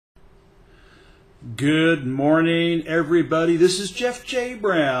Good morning, everybody. This is Jeff J.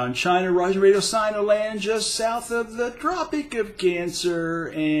 Brown, China Rising Radio Sinoland, just south of the Tropic of Cancer.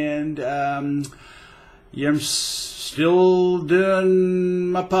 And I'm still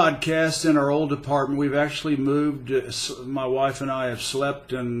doing my podcast in our old apartment. We've actually moved. My wife and I have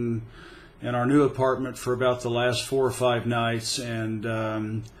slept in our new apartment for about the last 4 or 5 nights,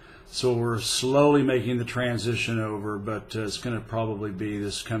 and so we're slowly making the transition over, but it's going to probably be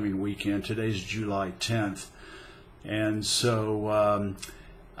this coming weekend. Today's July 10th. And so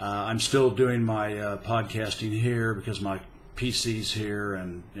I'm still doing my podcasting here because my PC's here,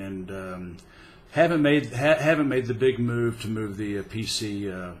 and haven't made the big move to move the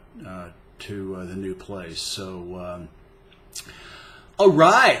PC to the new place. So, all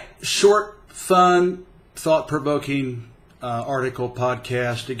right, short, fun, thought-provoking article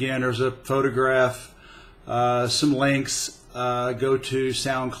podcast. Again, there's a photograph, some links. Go to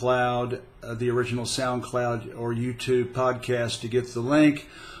SoundCloud, the original SoundCloud or YouTube podcast to get the link,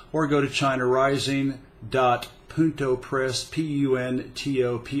 or go to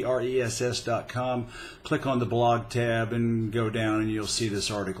chinarising.puntopress.com. Click on the blog tab and go down, and you'll see this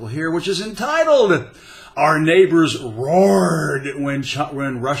article here, which is entitled "Our Neighbors Roared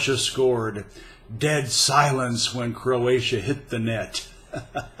When Russia Scored. Dead silence when Croatia hit the net."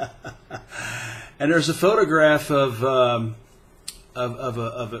 And there's a photograph of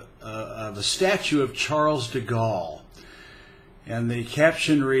a statue of Charles de Gaulle, and the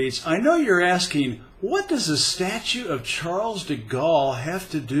caption reads, "I know you're asking, what does a statue of Charles de Gaulle have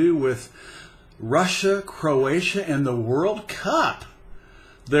to do with Russia, Croatia, and the World Cup?"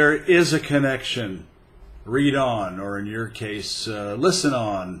 There is a connection. Read on, or in your case, listen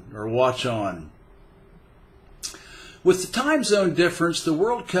on or watch on. With the time zone difference, the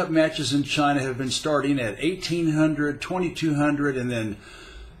World Cup matches in China have been starting at 1800, 2200, and then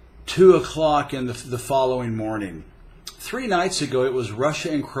 2 o'clock in the following morning. 3 nights ago, it was Russia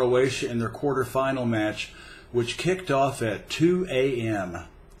and Croatia in their quarterfinal match, which kicked off at 2 a.m.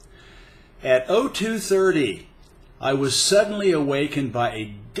 At 02:30, I was suddenly awakened by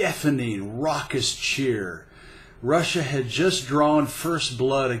a deafening, raucous cheer. Russia had just drawn first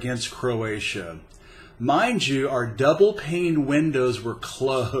blood against Croatia. Mind you, our double-pane windows were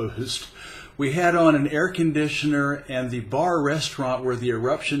closed. We had on an air conditioner, and the bar restaurant where the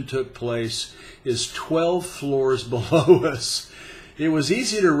eruption took place is 12 floors below us. It was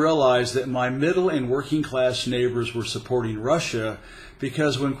easy to realize that my middle and working class neighbors were supporting Russia,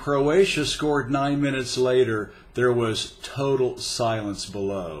 because when Croatia scored 9 minutes later, there was total silence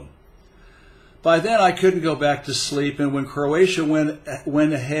below. By then, I couldn't go back to sleep, and when Croatia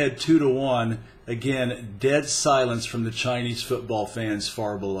went ahead 2-1, again, dead silence from the Chinese football fans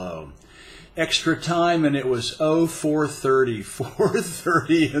far below. Extra time, and it was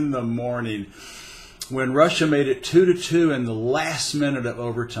 4:30 in the morning, when Russia made it 2-2 in the last minute of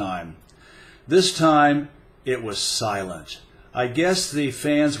overtime. This time, it was silent. I guess the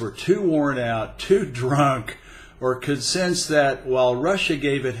fans were too worn out, too drunk, or could sense that while Russia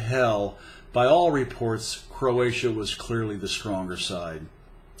gave it hell, by all reports, Croatia was clearly the stronger side.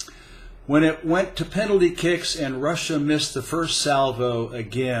 When it went to penalty kicks and Russia missed the first salvo,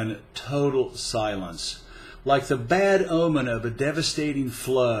 again, total silence. Like the bad omen of a devastating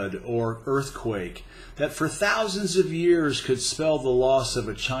flood or earthquake that for thousands of years could spell the loss of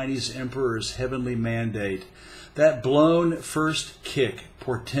a Chinese emperor's heavenly mandate, that blown first kick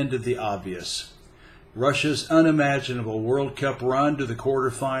portended the obvious. Russia's unimaginable World Cup run to the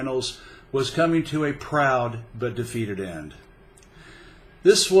quarterfinals was coming to a proud but defeated end.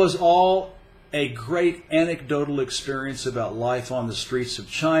 This was all a great anecdotal experience about life on the streets of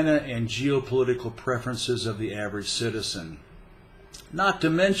China and geopolitical preferences of the average citizen. Not to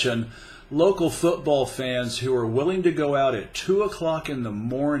mention local football fans who are willing to go out at 2 o'clock in the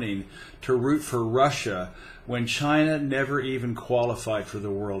morning to root for Russia when China never even qualified for the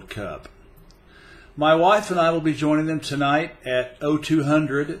World Cup. My wife and I will be joining them tonight at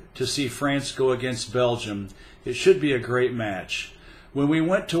 0200 to see France go against Belgium. It should be a great match. When we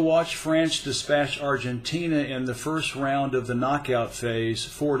went to watch France dispatch Argentina in the first round of the knockout phase,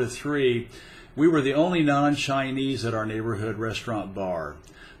 4-3, we were the only non-Chinese at our neighborhood restaurant bar.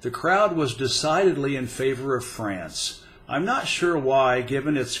 The crowd was decidedly in favor of France. I'm not sure why,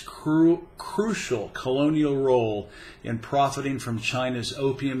 given its crucial colonial role in profiting from China's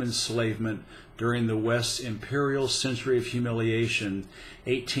opium enslavement during the West's imperial century of humiliation,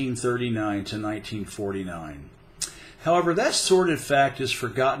 1839 to 1949. However, that sordid fact is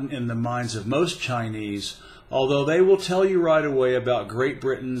forgotten in the minds of most Chinese, although they will tell you right away about Great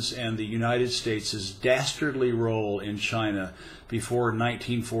Britain's and the United States' dastardly role in China before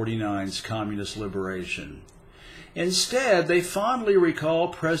 1949's communist liberation. Instead, they fondly recall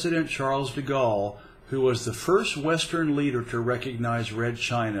President Charles de Gaulle, who was the first Western leader to recognize Red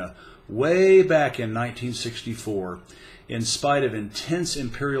China way back in 1964, in spite of intense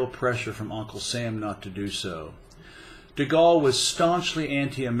imperial pressure from Uncle Sam not to do so. De Gaulle was staunchly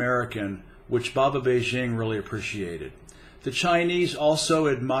anti-American, which Baba Beijing really appreciated. The Chinese also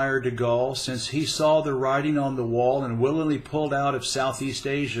admired de Gaulle since he saw the writing on the wall and willingly pulled out of Southeast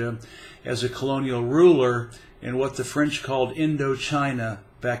Asia as a colonial ruler in what the French called Indochina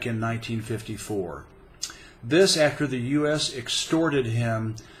back in 1954. This after the U.S. extorted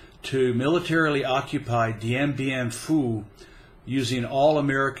him to militarily occupy Dien Bien Phu using all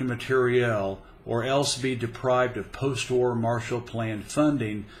American materiel, or else be deprived of post-war Marshall Plan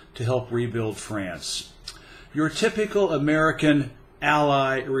funding to help rebuild France. Your typical American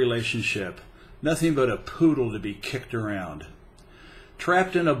ally relationship, nothing but a poodle to be kicked around.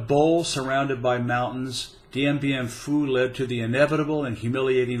 Trapped in a bowl surrounded by mountains, Dien Bien Phu led to the inevitable and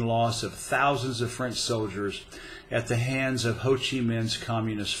humiliating loss of thousands of French soldiers at the hands of Ho Chi Minh's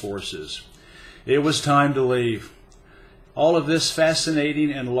communist forces. It was time to leave. All of this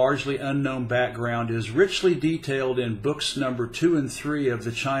fascinating and largely unknown background is richly detailed in books number 2 and 3 of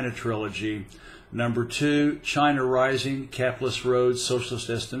the China trilogy, number 2, China Rising, Capitalist Roads, Socialist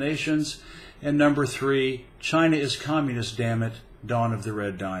Destinations, and number 3, China is Communist, Damn It, Dawn of the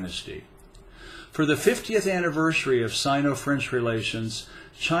Red Dynasty. For the 50th anniversary of Sino-French relations,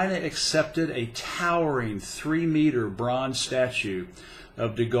 China accepted a towering 3-meter bronze statue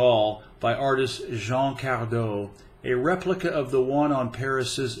of de Gaulle by artist Jean Cardot, a replica of the one on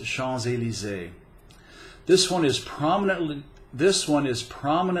Paris's Champs-Elysées. This one is prominently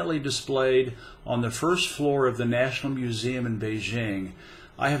displayed on the first floor of the National Museum in Beijing.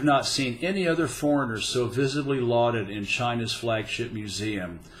 I have not seen any other foreigner so visibly lauded in China's flagship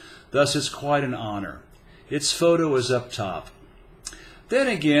museum. Thus, it's quite an honor. Its photo is up top. Then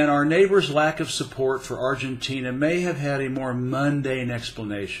again, our neighbor's lack of support for Argentina may have had a more mundane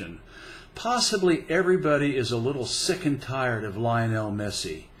explanation. Possibly everybody is a little sick and tired of Lionel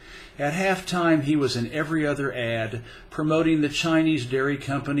Messi. At halftime, he was in every other ad promoting the Chinese dairy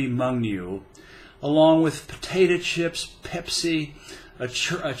company Mengniu, along with potato chips, Pepsi, a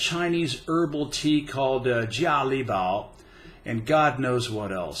Chinese herbal tea called Jia Libao, and God knows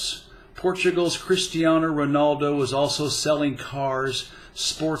what else. Portugal's Cristiano Ronaldo was also selling cars,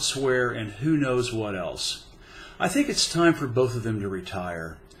 sportswear, and who knows what else. I think it's time for both of them to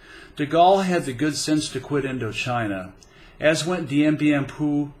retire. De Gaulle had the good sense to quit Indochina, as went Dien Bien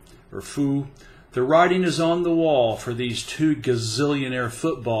Phu, or Phu. The writing is on the wall for these 2 gazillionaire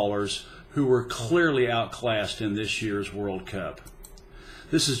footballers who were clearly outclassed in this year's World Cup.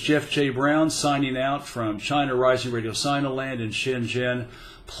 This is Jeff J. Brown signing out from China Rising Radio Sinoland in Shenzhen.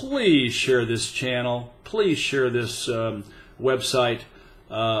 Please share this channel. Please share this website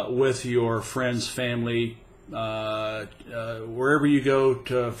with your friends, family, wherever you go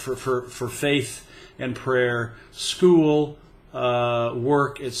for faith and prayer, school,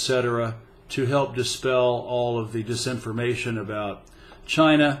 work, etc., to help dispel all of the disinformation about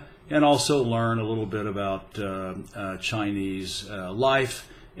China and also learn a little bit about Chinese life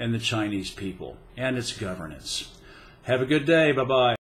and the Chinese people and its governance. Have a good day. Bye-bye.